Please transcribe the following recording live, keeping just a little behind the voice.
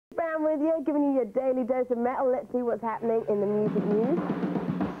with you, giving you your daily dose of metal. Let's see what's happening in the music news.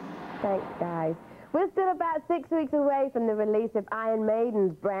 Thanks, guys. We're still about 6 weeks away from the release of Iron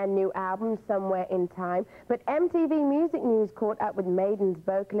Maiden's brand new album, Somewhere in Time. But MTV Music News caught up with Maiden's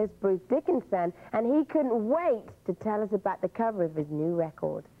vocalist, Bruce Dickinson, and he couldn't wait to tell us about the cover of his new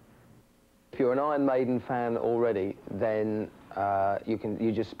record. If you're an Iron Maiden fan already, then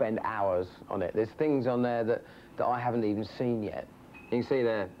you just spend hours on it. There's things on there that I haven't even seen yet. You can see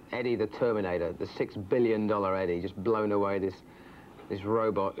there, Eddie the Terminator, the $6 billion Eddie, just blown away this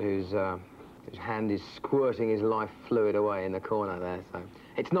robot whose hand is squirting his life fluid away in the corner there. So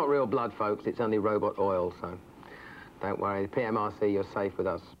it's not real blood, folks, it's only robot oil, so don't worry. PMRC, you're safe with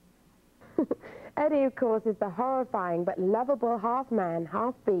us. Eddie, of course, is the horrifying but lovable half-man,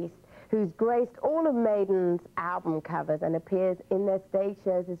 half-beast who's graced all of Maiden's album covers and appears in their stage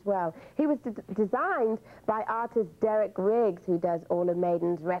shows as well. He was designed by artist Derek Riggs, who does all of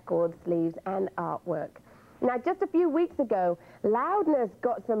Maiden's record sleeves and artwork. Now, just a few weeks ago, Loudness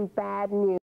got some bad news.